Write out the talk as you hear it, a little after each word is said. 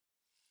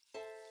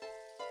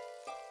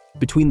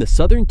Between the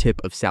southern tip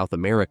of South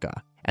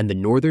America and the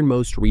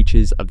northernmost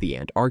reaches of the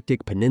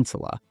Antarctic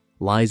Peninsula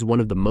lies one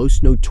of the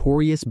most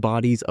notorious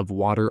bodies of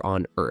water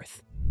on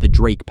Earth, the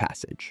Drake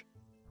Passage.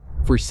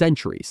 For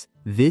centuries,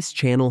 this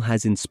channel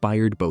has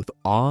inspired both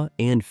awe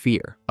and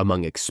fear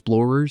among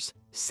explorers,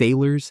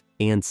 sailors,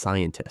 and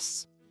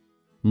scientists.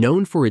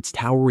 Known for its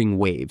towering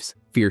waves,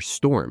 fierce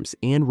storms,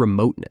 and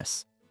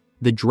remoteness,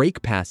 the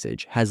Drake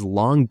Passage has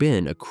long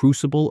been a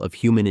crucible of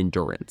human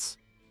endurance.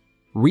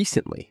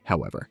 Recently,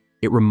 however,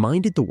 it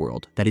reminded the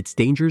world that its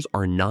dangers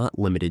are not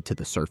limited to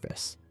the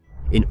surface.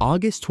 In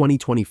August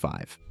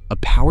 2025, a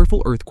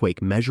powerful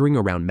earthquake measuring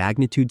around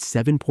magnitude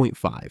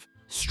 7.5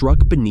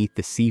 struck beneath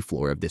the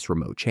seafloor of this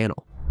remote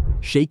channel,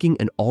 shaking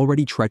an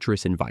already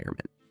treacherous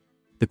environment.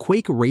 The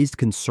quake raised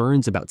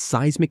concerns about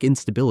seismic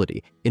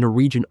instability in a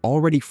region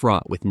already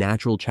fraught with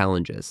natural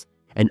challenges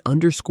and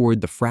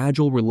underscored the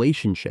fragile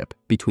relationship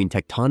between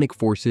tectonic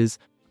forces,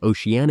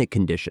 oceanic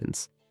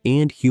conditions,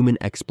 and human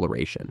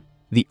exploration.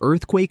 The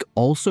earthquake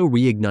also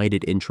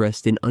reignited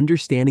interest in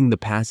understanding the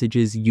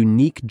passage's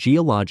unique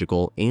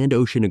geological and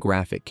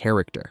oceanographic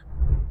character.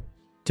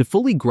 To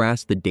fully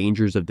grasp the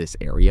dangers of this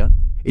area,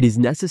 it is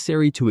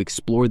necessary to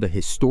explore the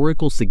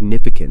historical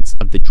significance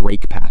of the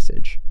Drake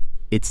Passage,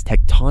 its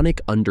tectonic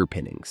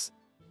underpinnings,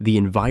 the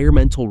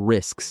environmental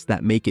risks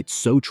that make it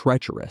so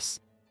treacherous,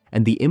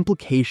 and the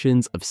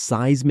implications of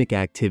seismic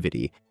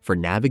activity for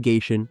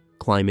navigation,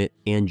 climate,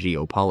 and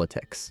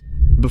geopolitics.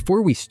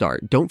 Before we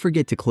start, don't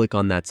forget to click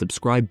on that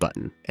subscribe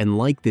button and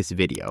like this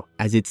video,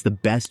 as it's the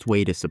best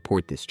way to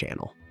support this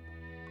channel.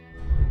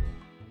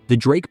 The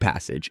Drake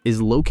Passage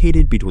is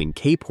located between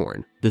Cape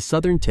Horn, the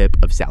southern tip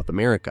of South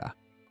America,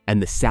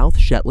 and the South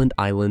Shetland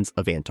Islands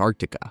of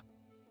Antarctica.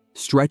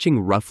 Stretching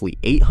roughly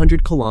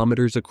 800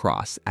 kilometers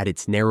across at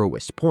its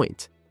narrowest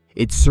point,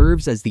 it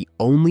serves as the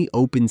only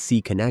open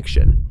sea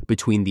connection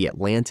between the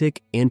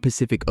Atlantic and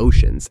Pacific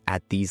Oceans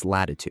at these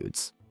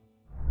latitudes.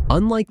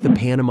 Unlike the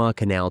Panama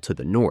Canal to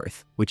the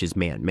north, which is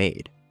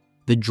man-made,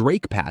 the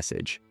Drake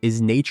Passage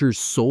is nature's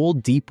sole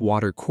deep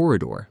water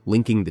corridor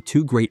linking the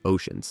two great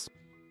oceans.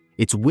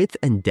 Its width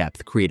and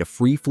depth create a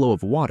free flow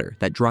of water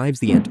that drives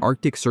the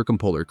Antarctic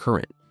Circumpolar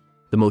Current,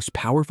 the most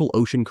powerful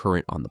ocean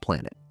current on the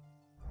planet.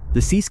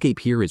 The seascape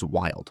here is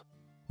wild.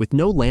 With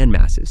no land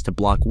masses to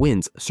block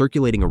winds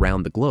circulating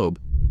around the globe,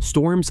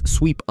 storms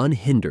sweep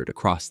unhindered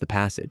across the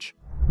passage,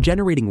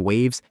 generating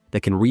waves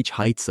that can reach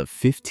heights of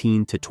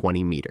 15 to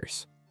 20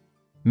 meters.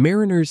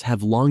 Mariners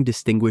have long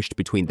distinguished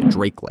between the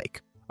Drake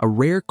Lake, a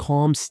rare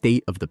calm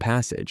state of the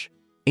passage,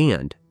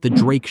 and the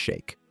Drake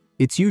Shake,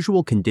 its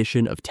usual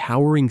condition of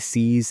towering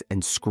seas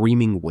and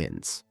screaming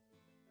winds.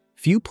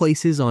 Few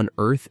places on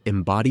Earth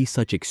embody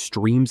such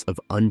extremes of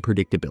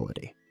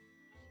unpredictability.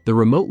 The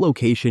remote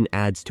location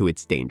adds to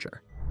its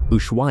danger.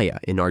 Ushuaia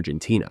in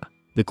Argentina,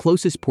 the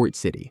closest port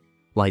city,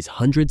 lies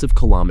hundreds of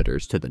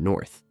kilometers to the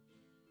north.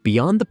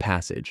 Beyond the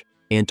passage,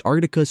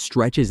 Antarctica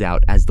stretches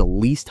out as the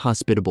least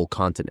hospitable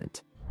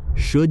continent.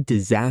 Should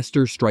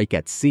disaster strike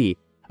at sea,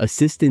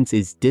 assistance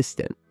is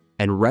distant,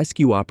 and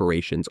rescue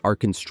operations are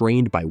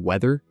constrained by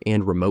weather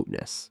and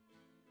remoteness.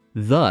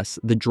 Thus,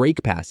 the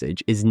Drake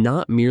Passage is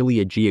not merely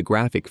a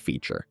geographic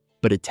feature,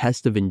 but a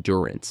test of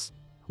endurance,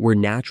 where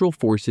natural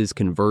forces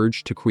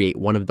converge to create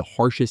one of the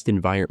harshest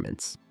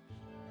environments.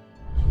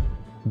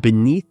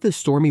 Beneath the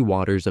stormy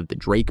waters of the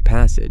Drake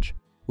Passage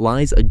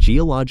lies a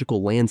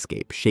geological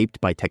landscape shaped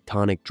by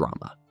tectonic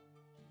drama.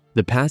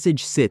 The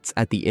passage sits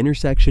at the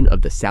intersection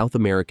of the South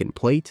American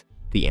Plate,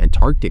 the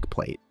Antarctic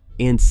Plate,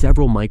 and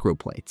several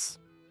microplates.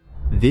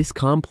 This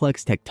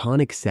complex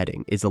tectonic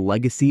setting is a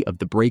legacy of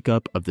the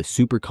breakup of the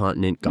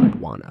supercontinent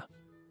Gondwana.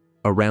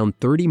 Around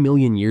 30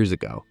 million years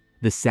ago,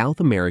 the South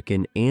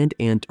American and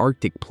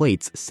Antarctic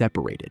plates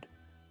separated,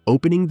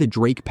 opening the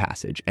Drake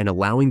Passage and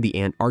allowing the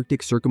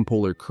Antarctic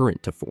Circumpolar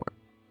Current to form.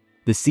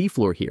 The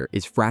seafloor here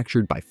is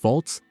fractured by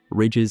faults,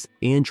 ridges,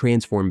 and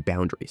transformed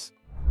boundaries.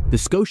 The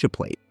Scotia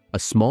Plate, a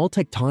small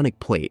tectonic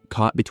plate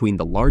caught between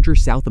the larger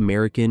South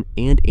American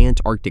and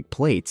Antarctic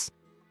plates,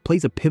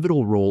 plays a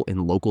pivotal role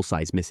in local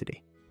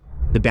seismicity.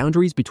 The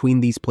boundaries between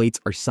these plates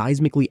are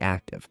seismically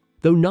active,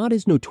 though not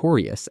as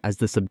notorious as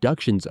the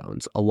subduction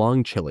zones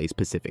along Chile's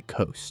Pacific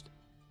coast.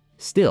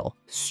 Still,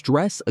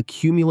 stress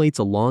accumulates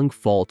along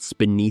faults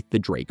beneath the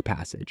Drake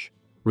Passage,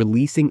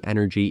 releasing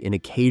energy in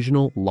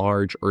occasional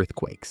large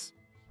earthquakes.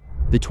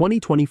 The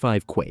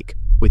 2025 quake,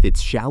 with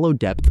its shallow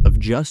depth of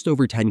just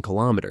over 10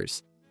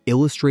 kilometers,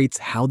 illustrates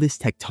how this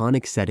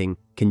tectonic setting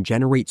can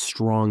generate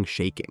strong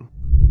shaking.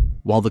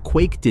 While the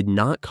quake did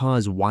not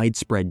cause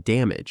widespread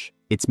damage,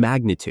 its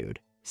magnitude,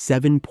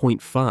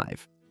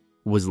 7.5,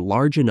 was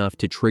large enough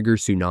to trigger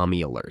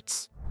tsunami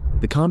alerts.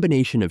 The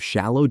combination of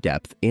shallow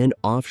depth and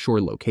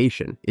offshore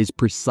location is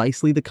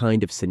precisely the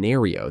kind of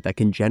scenario that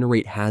can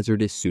generate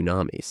hazardous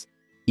tsunamis,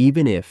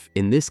 even if,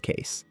 in this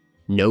case,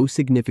 no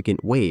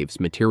significant waves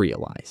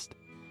materialized.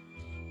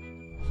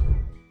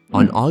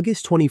 On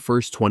August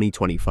 21,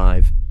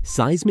 2025,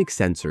 seismic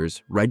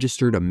sensors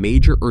registered a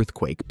major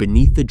earthquake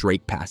beneath the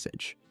Drake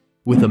Passage,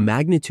 With a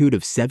magnitude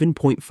of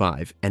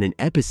 7.5 and an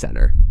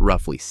epicenter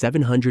roughly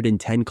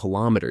 710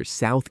 kilometers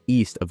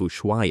southeast of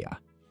Ushuaia,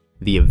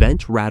 the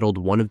event rattled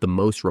one of the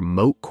most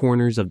remote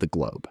corners of the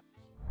globe.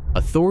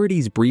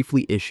 Authorities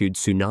briefly issued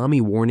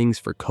tsunami warnings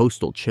for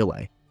coastal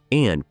Chile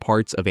and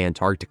parts of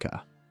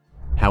Antarctica.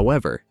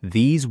 However,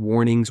 these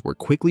warnings were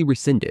quickly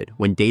rescinded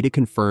when data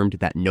confirmed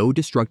that no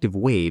destructive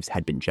waves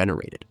had been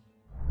generated.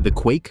 The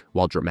quake,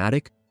 while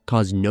dramatic,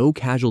 caused no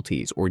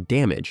casualties or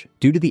damage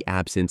due to the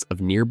absence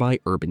of nearby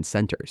urban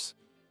centers.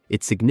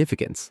 Its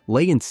significance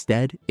lay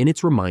instead in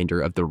its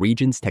reminder of the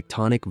region's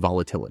tectonic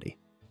volatility.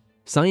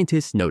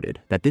 Scientists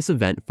noted that this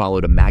event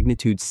followed a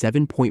magnitude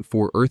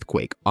 7.4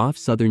 earthquake off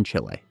southern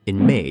Chile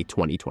in May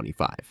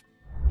 2025,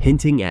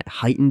 hinting at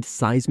heightened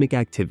seismic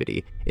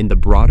activity in the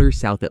broader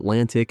South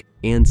Atlantic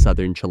and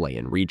southern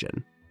Chilean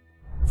region.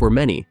 For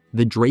many,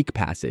 the Drake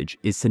Passage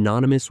is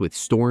synonymous with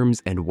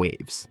storms and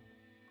waves.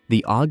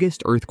 The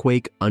August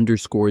earthquake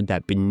underscored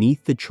that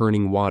beneath the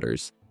churning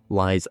waters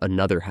lies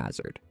another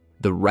hazard,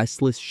 the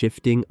restless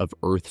shifting of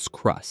Earth's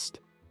crust.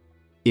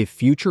 If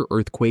future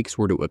earthquakes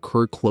were to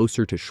occur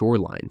closer to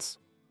shorelines,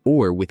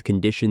 or with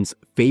conditions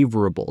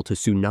favorable to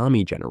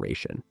tsunami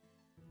generation,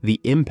 the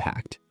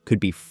impact could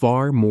be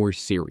far more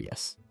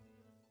serious.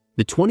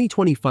 The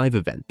 2025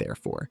 event,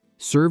 therefore,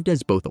 served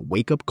as both a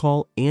wake-up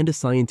call and a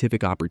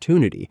scientific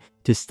opportunity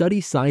to study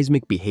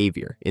seismic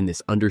behavior in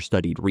this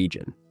understudied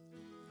region.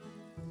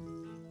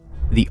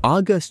 The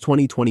August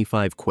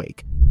 2025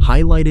 quake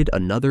highlighted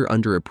another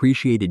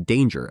underappreciated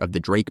danger of the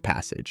Drake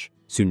Passage,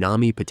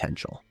 tsunami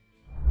potential.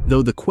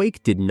 Though the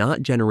quake did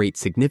not generate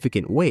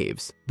significant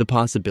waves, the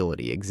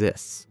possibility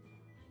exists.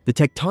 The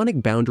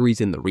tectonic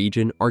boundaries in the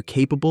region are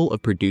capable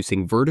of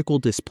producing vertical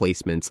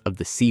displacements of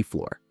the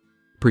seafloor,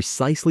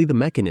 precisely the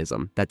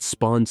mechanism that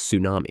spawns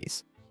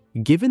tsunamis.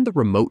 Given the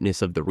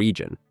remoteness of the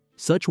region,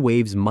 such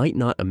waves might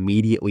not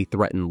immediately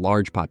threaten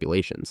large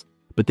populations,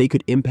 but they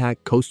could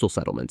impact coastal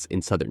settlements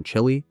in southern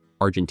Chile,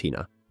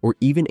 Argentina, or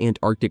even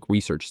Antarctic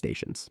research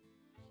stations.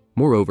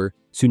 Moreover,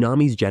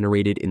 tsunamis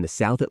generated in the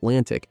South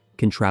Atlantic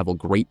can travel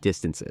great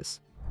distances.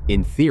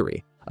 In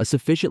theory, a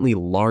sufficiently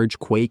large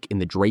quake in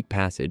the Drake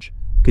Passage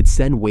could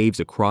send waves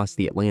across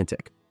the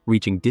Atlantic,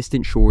 reaching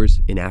distant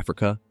shores in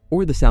Africa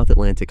or the South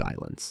Atlantic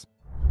islands.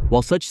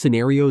 While such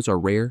scenarios are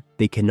rare,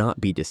 they cannot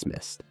be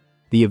dismissed.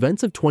 The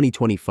events of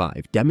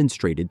 2025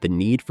 demonstrated the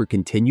need for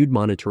continued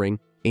monitoring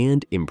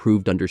and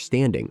improved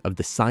understanding of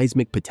the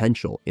seismic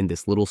potential in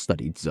this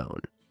little-studied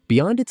zone.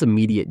 Beyond its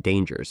immediate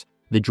dangers,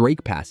 the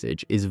Drake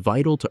Passage is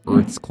vital to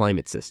Earth's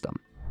climate system.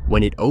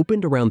 When it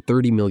opened around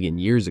 30 million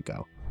years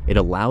ago, it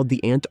allowed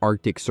the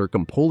Antarctic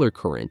circumpolar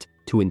current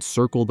to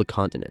encircle the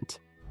continent.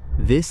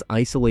 This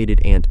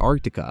isolated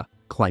Antarctica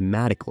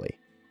climatically,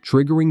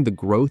 triggering the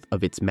growth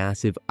of its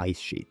massive ice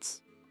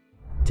sheets.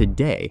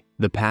 Today,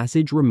 the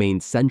passage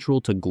remains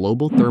central to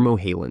global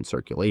thermohaline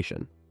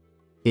circulation.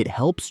 It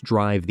helps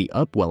drive the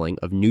upwelling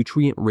of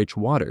nutrient-rich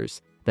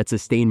waters that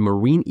sustain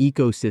marine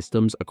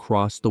ecosystems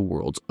across the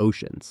world's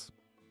oceans.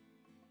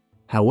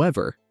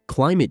 However,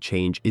 climate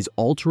change is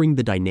altering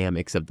the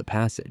dynamics of the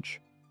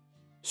passage.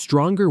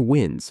 Stronger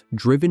winds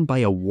driven by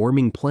a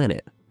warming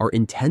planet are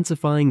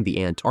intensifying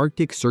the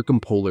Antarctic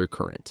circumpolar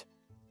current.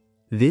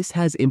 This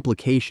has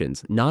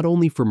implications not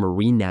only for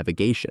marine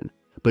navigation,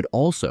 but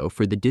also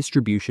for the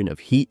distribution of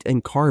heat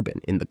and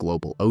carbon in the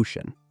global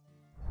ocean.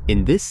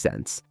 In this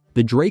sense,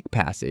 the Drake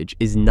Passage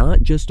is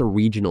not just a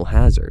regional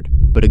hazard,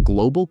 but a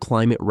global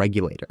climate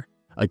regulator,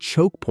 a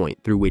choke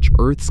point through which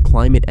Earth's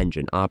climate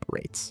engine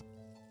operates.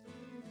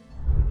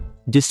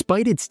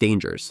 Despite its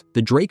dangers,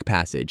 the Drake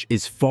Passage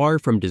is far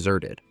from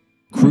deserted.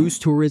 Cruise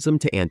tourism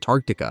to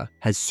Antarctica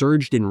has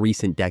surged in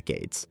recent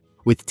decades,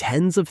 with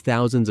tens of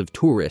thousands of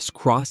tourists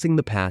crossing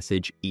the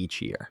passage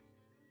each year.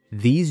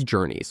 These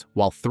journeys,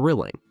 while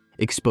thrilling,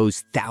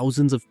 expose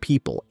thousands of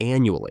people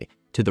annually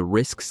to the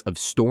risks of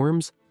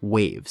storms,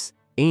 waves,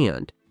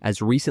 and,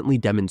 as recently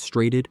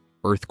demonstrated,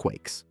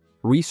 earthquakes.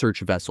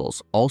 Research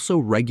vessels also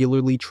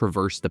regularly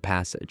traverse the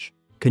passage,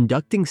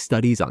 conducting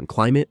studies on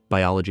climate,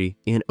 biology,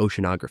 and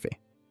oceanography.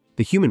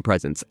 The human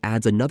presence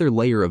adds another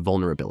layer of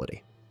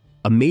vulnerability.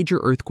 A major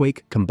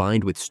earthquake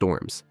combined with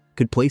storms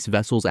could place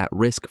vessels at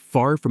risk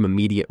far from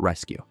immediate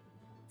rescue.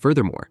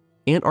 Furthermore,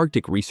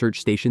 Antarctic research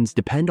stations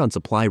depend on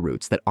supply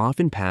routes that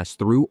often pass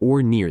through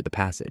or near the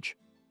passage.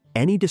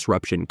 Any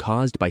disruption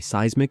caused by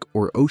seismic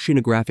or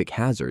oceanographic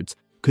hazards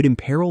could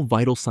imperil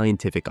vital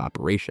scientific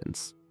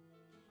operations.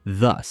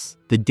 Thus,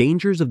 the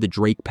dangers of the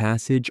Drake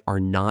Passage are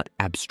not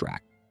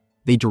abstract.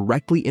 They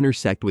directly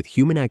intersect with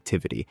human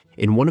activity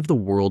in one of the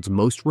world's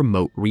most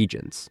remote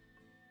regions.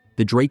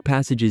 The Drake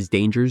Passage's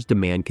dangers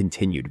demand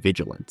continued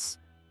vigilance.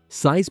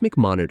 Seismic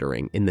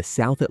monitoring in the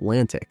South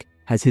Atlantic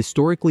has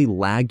historically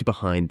lagged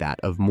behind that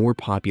of more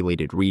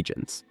populated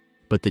regions,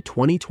 but the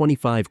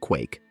 2025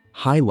 quake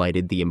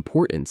highlighted the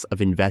importance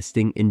of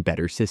investing in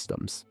better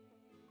systems.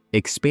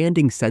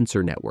 Expanding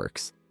sensor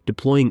networks,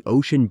 deploying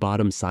ocean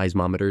bottom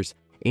seismometers,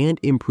 and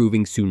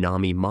improving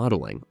tsunami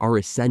modeling are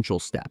essential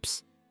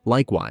steps.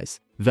 Likewise,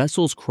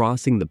 vessels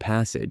crossing the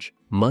passage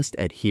must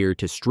adhere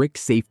to strict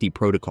safety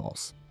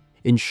protocols,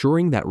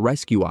 ensuring that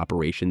rescue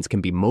operations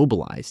can be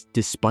mobilized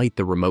despite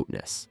the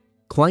remoteness.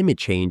 Climate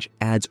change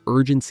adds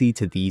urgency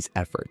to these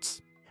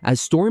efforts. As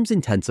storms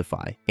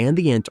intensify and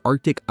the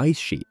Antarctic ice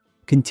sheet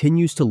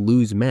continues to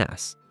lose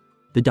mass,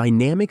 the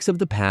dynamics of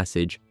the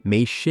passage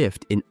may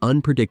shift in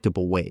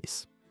unpredictable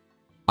ways.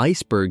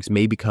 Icebergs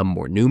may become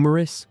more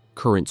numerous,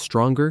 currents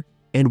stronger,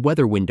 and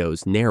weather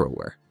windows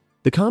narrower.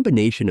 The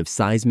combination of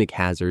seismic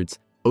hazards,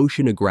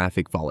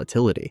 oceanographic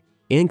volatility,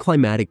 and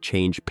climatic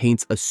change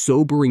paints a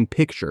sobering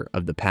picture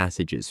of the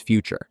passage's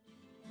future.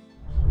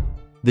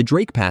 The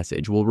Drake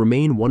Passage will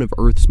remain one of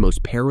Earth's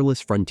most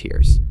perilous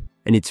frontiers,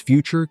 and its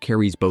future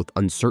carries both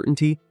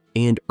uncertainty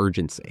and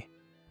urgency.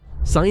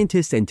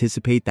 Scientists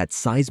anticipate that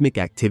seismic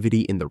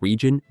activity in the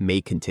region may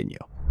continue,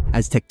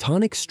 as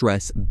tectonic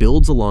stress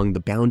builds along the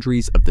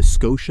boundaries of the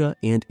Scotia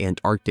and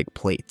Antarctic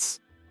plates.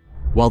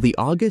 While the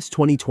August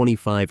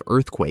 2025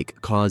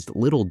 earthquake caused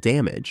little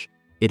damage,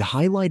 it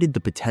highlighted the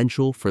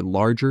potential for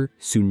larger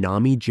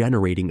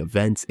tsunami-generating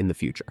events in the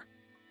future.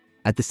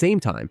 At the same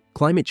time,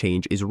 climate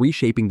change is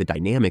reshaping the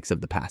dynamics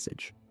of the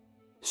passage.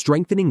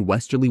 Strengthening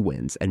westerly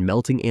winds and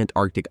melting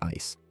Antarctic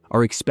ice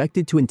are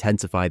expected to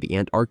intensify the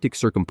Antarctic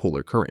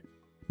circumpolar current,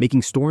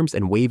 making storms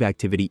and wave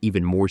activity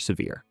even more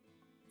severe.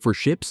 For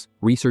ships,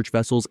 research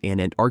vessels,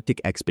 and Antarctic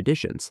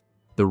expeditions,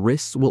 the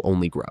risks will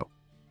only grow.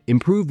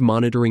 Improved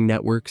monitoring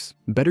networks,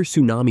 better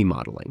tsunami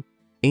modeling,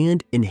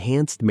 and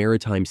enhanced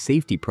maritime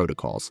safety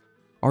protocols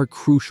are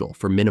crucial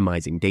for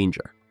minimizing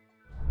danger.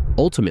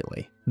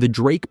 Ultimately, the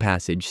Drake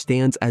Passage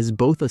stands as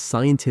both a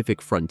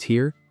scientific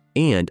frontier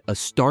and a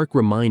stark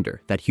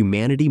reminder that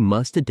humanity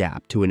must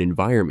adapt to an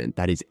environment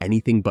that is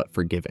anything but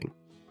forgiving.